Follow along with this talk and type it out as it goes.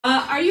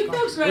Are you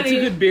folks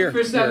ready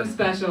for something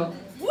special?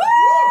 Woo!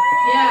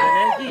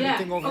 Yeah,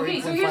 yeah.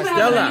 Okay, so here's what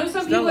happened. I know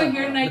some people are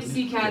here tonight to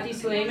see Kathy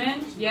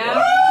Slayman.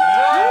 Yeah?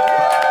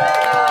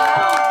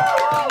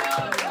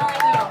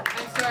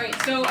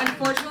 So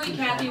unfortunately,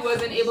 Kathy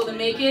wasn't able to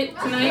make it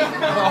tonight,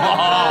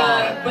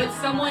 but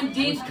someone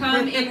did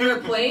come in her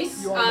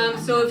place.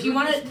 So if you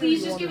want to,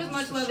 please just give as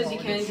much love as you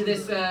can to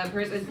this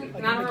person.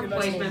 Not a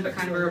replacement, but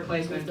kind of a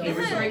replacement. Okay,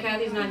 we're sorry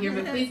Kathy's not here,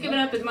 but please give it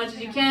up as much as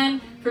you can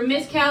for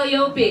Miss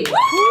Kalliope.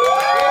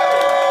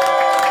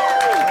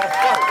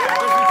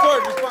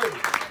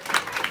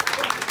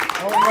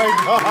 Oh my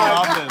God! I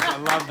love this. I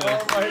love this.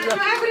 Oh my God.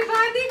 Hello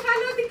everybody,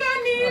 hello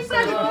Tikanis.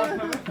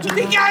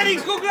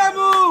 Tikanis,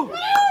 kuklamu!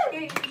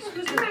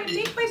 Excuse me, I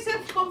make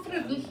myself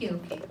comfortable here,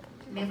 okay?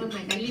 Never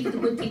mind, I leave the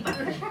good tip.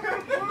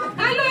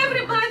 Hello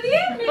everybody,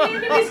 my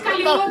name is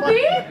Kalliope.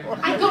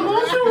 I come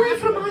all the way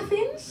from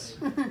Athens.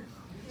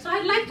 So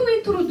I'd like to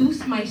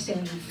introduce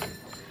myself.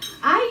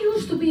 I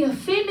used to be a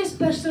famous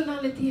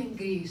personality in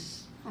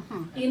Greece,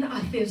 in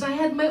Athens. I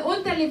had my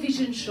own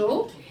television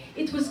show.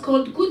 It was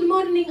called Good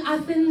Morning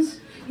Athens.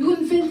 You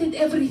invented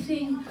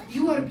everything.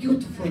 You are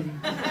beautiful.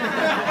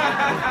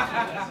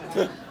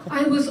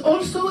 I was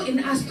also an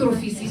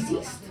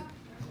astrophysicist,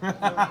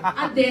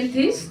 a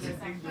dentist,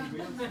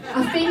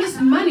 a famous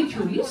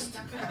manicurist,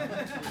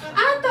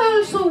 and I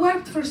also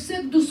worked for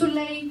Cirque du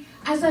Soleil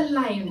as a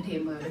lion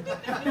tamer.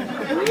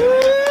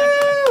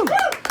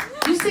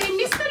 You say,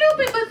 Miss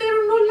Kalliope, but there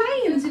are no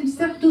lions in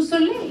Cirque du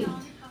Soleil.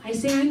 I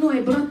say, I know,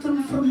 I brought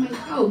them from my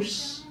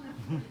house.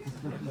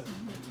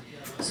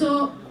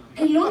 So,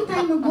 a long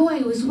time ago,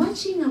 I was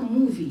watching a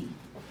movie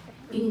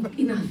in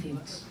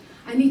Athens,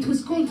 and it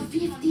was called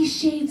 50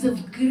 Shades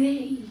of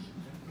Grey.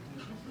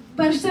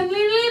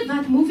 Personally,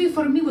 that movie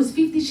for me was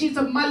 50 Shades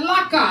of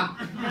Malaka.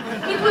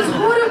 It was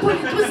horrible,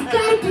 it was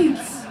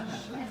garbage.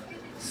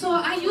 So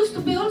I used to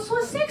be also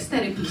a sex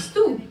therapist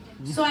too.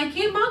 So I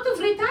came out of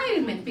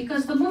retirement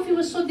because the movie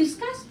was so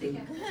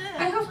disgusting.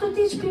 I have to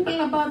teach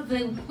people about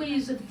the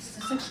ways of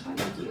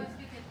sexuality.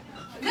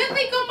 Then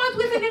they come out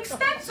with an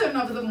extension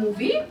of the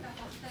movie,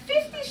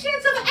 50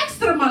 Shades of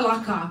Extra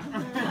Malaka.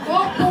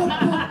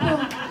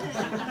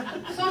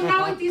 So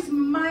now it is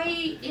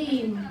my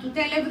aim to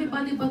tell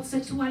everybody about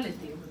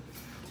sexuality.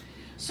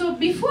 So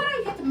before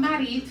I get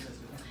married,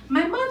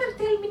 my mother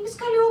told me, Miss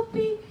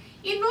Kalliope,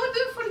 in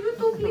order for you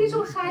to please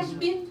your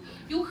husband,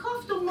 you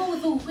have to know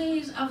the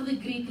ways of the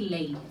Greek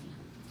lady.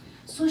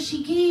 So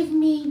she gave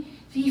me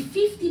the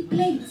 50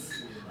 plates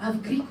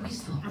of Greek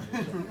wisdom.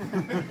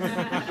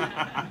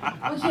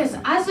 Oh yes,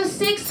 as a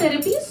sex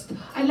therapist,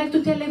 I like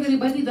to tell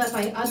everybody that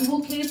I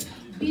advocate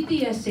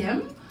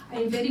BDSM.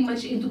 I'm very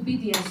much into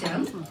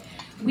BDSM,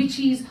 which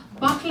is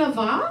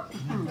baklava,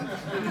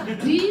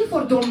 D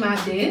for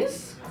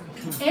domades,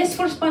 S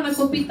for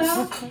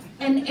spanakopita,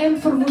 and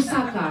M for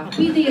moussaka.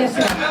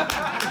 BDSM.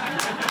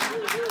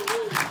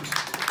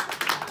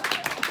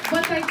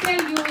 But I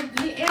tell you,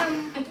 the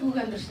M, I can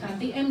understand,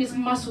 the M is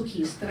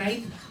masochist,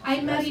 right? I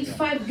married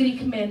 5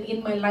 Greek men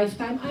in my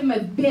lifetime. I'm a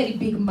very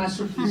big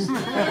masochist.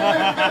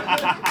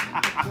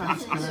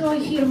 So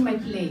here are my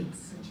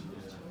plates.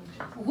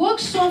 Walk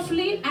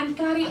softly and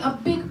carry a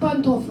big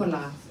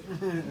pantofola.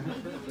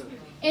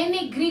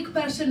 Any Greek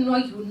person know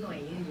you know.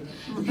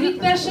 Greek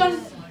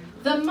person,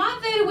 the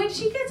mother, when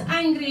she gets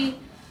angry,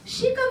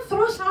 she can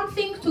throw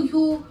something to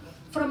you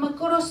from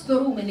across the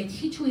room and it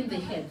hits you in the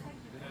head.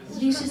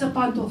 This is a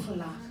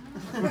pantofola.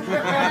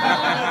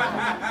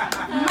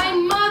 My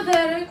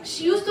mother,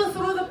 she used to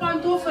throw the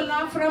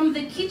pantofola from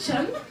the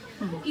kitchen.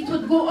 It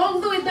would go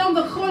all the way down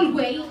the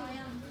hallway,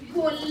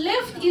 go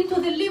left into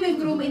the living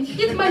room and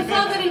hit my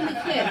father in the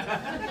head.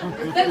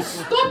 Then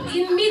stop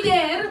in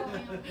midair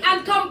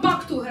and come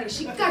back to her.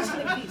 She cuts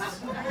like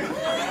this.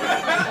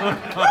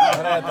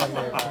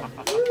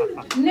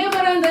 Never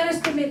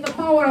underestimate the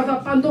power of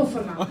a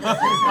pantofola.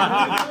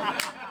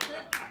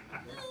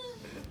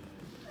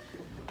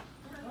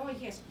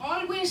 Yes,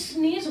 always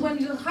sneeze when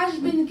your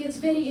husband gets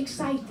very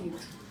excited.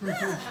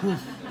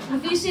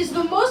 This is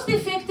the most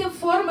effective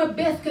form of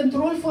birth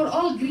control for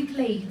all Greek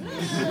ladies.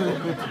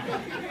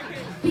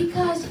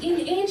 Because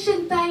in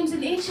ancient times,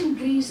 in ancient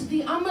Greece,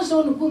 the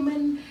Amazon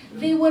women,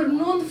 they were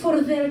known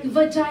for their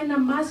vagina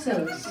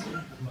muscles.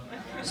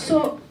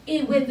 So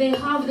when they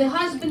have the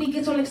husband, he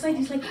gets all excited,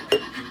 he's like,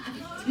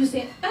 you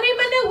say,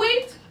 "Arimane,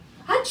 wait,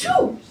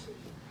 achoo!"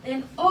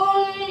 And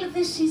all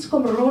the seeds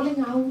come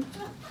rolling out.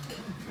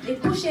 They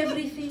push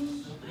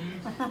everything.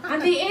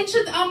 And the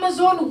ancient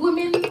Amazon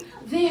women,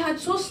 they had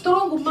so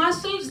strong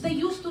muscles, they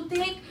used to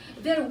take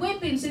their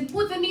weapons and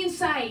put them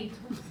inside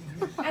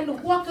and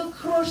walk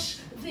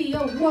across the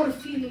war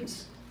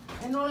fields.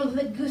 And all of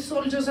the good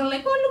soldiers are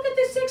like, oh, look at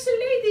the sexy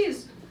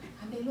ladies.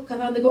 And they look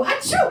around, they go,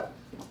 achoo!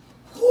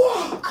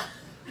 Whoa!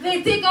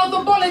 They take out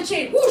the ball and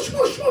chain, whoosh,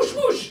 whoosh, whoosh,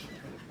 whoosh.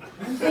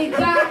 And they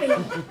die.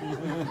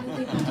 And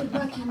they put it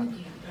back in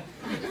again.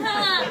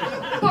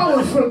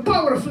 Powerful,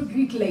 powerful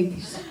Greek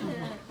ladies.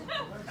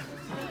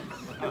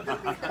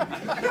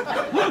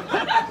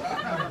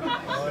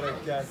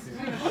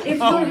 If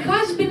your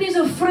husband is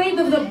afraid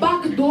of the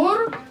back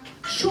door,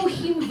 show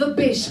him the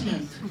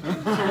basement.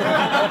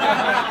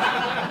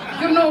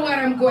 You know where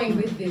I'm going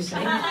with this,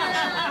 eh?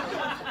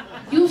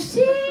 You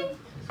see,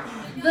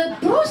 the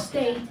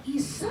prostate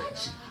is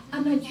such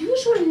an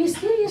unusual,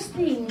 mysterious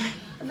thing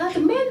that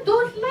men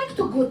don't like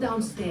to go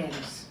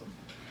downstairs.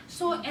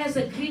 So as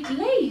a Greek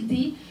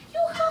lady,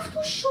 you have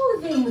to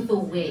show them the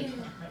way.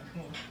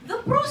 The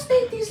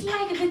prostate is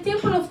like the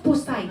temple of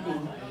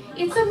Poseidon.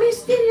 It's a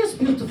mysterious,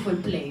 beautiful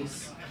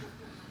place.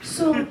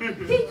 So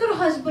take your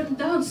husband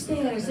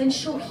downstairs and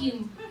show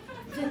him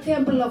the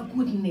temple of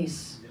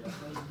goodness.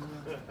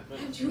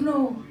 And you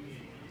know,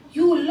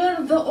 you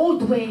learn the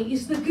old way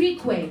is the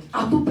Greek way.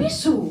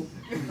 Abubisu.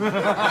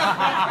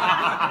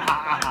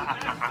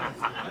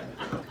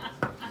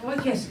 Oh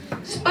yes,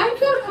 spank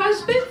your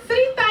husband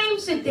 3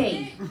 times a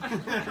day.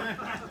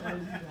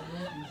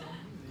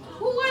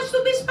 Who wants to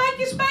be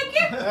spanky?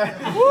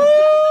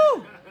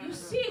 Woo! You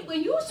see,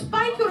 when you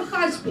spank your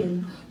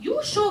husband,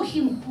 you show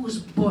him who's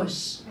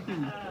boss.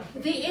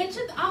 The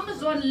ancient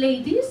Amazon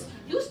ladies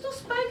used to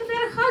spank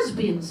their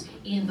husbands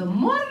in the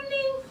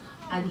morning,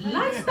 at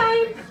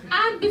lunchtime,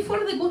 and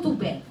before they go to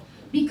bed,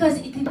 because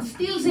it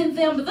instills in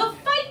them the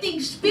fighting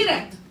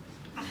spirit.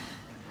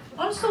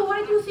 Also,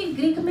 why do you think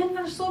Greek men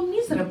are so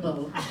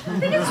miserable?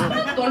 They get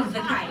spanked all the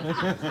time.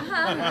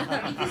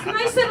 It is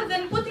nicer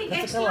than putting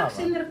X-lax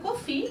in their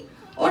coffee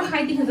or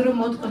hiding the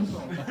remote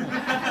control.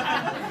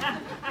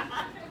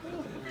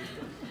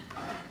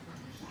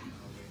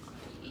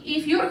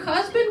 If your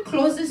husband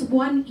closes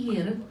one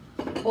ear,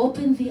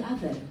 open the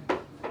other.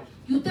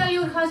 You tell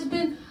your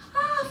husband,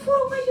 for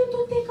a while you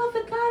don't take out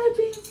the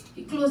garbage.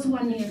 He closes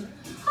one ear.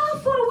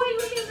 For a while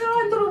you leave the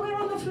underwear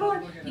on the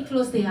floor. He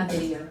closes the other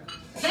ear.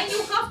 Then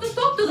you have to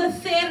talk to the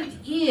third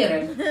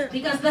ear,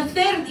 because the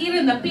third ear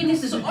in the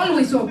penis is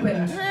always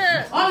open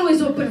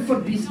for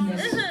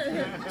business.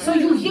 So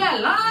you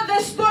yell,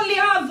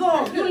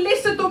 destoliado, you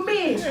listen to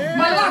me,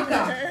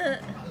 malaca.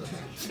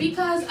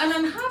 Because an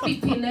unhappy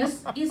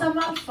penis is a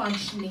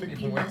malfunctioning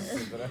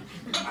penis.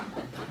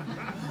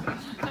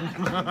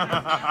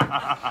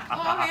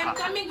 Oh, I'm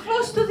coming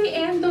close to the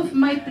end of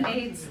my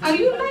plates. Are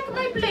you like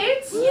my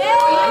plates?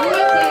 Yeah! You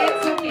like my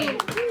plates? Okay.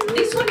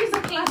 This one is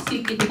a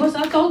classic because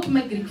I told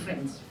my Greek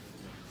friends.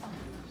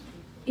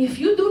 If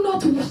you do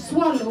not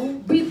swallow,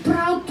 be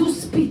proud to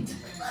spit.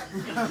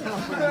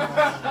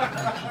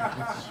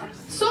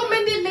 So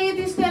many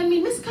ladies tell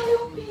me, Miss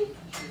Kalliope,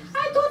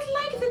 I don't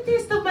like the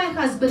taste of my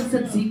husband's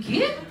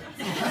tzatziki. It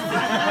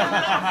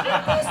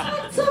tastes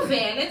like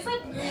tzavel. It's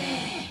like...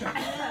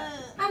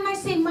 And I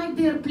say, my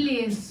dear,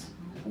 please,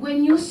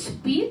 when you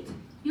spit,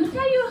 you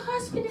tell your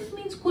husband it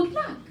means good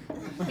luck.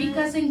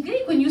 Because in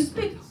Greek, when you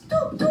spit,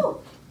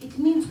 it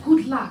means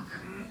good luck.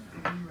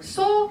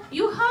 So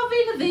you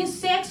having this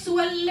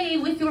sexually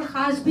with your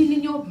husband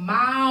in your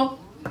mouth,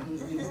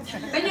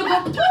 and you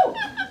go,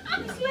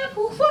 it's like,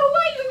 for a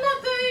while you're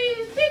not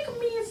take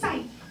me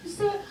inside. You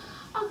say,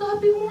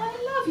 Agabi, I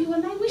love you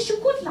and I wish you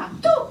good luck.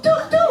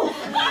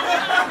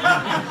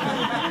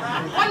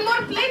 One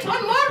more plate,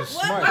 one more.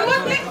 One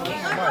more plate.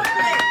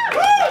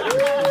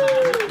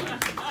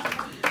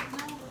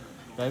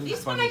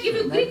 This one I give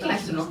you Greek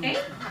lesson, okay?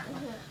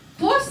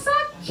 Posa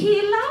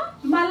kila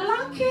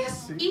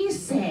malakes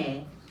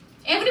ise.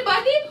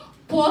 Everybody,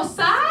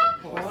 posa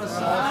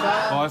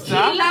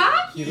kila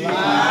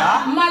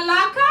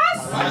malakas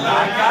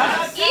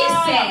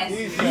ises.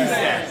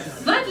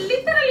 That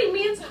literally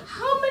means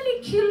how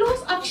many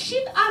kilos of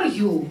shit are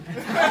you?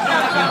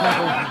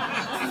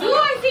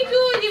 I think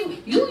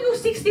you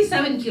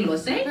 67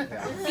 kilos, eh?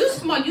 You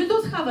small, you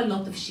don't have a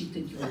lot of shit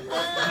in you. So,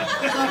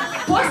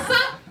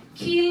 posa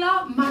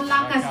kila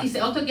malakas ise.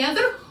 All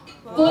together?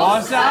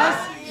 Posas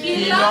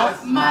kila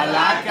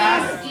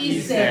malakas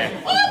ise.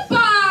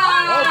 Opa!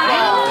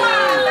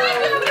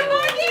 Thank you,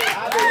 everybody!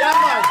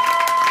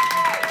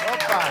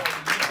 Opa!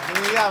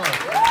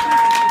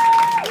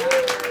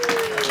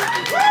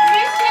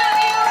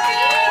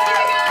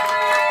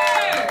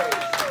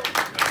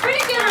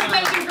 Pretty good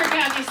replacement for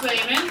Kathy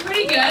Slayman.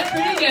 Pretty good.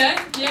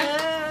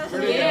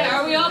 Yeah.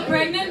 Are we all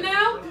pregnant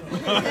now?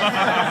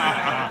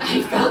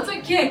 I felt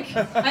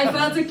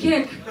a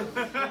kick.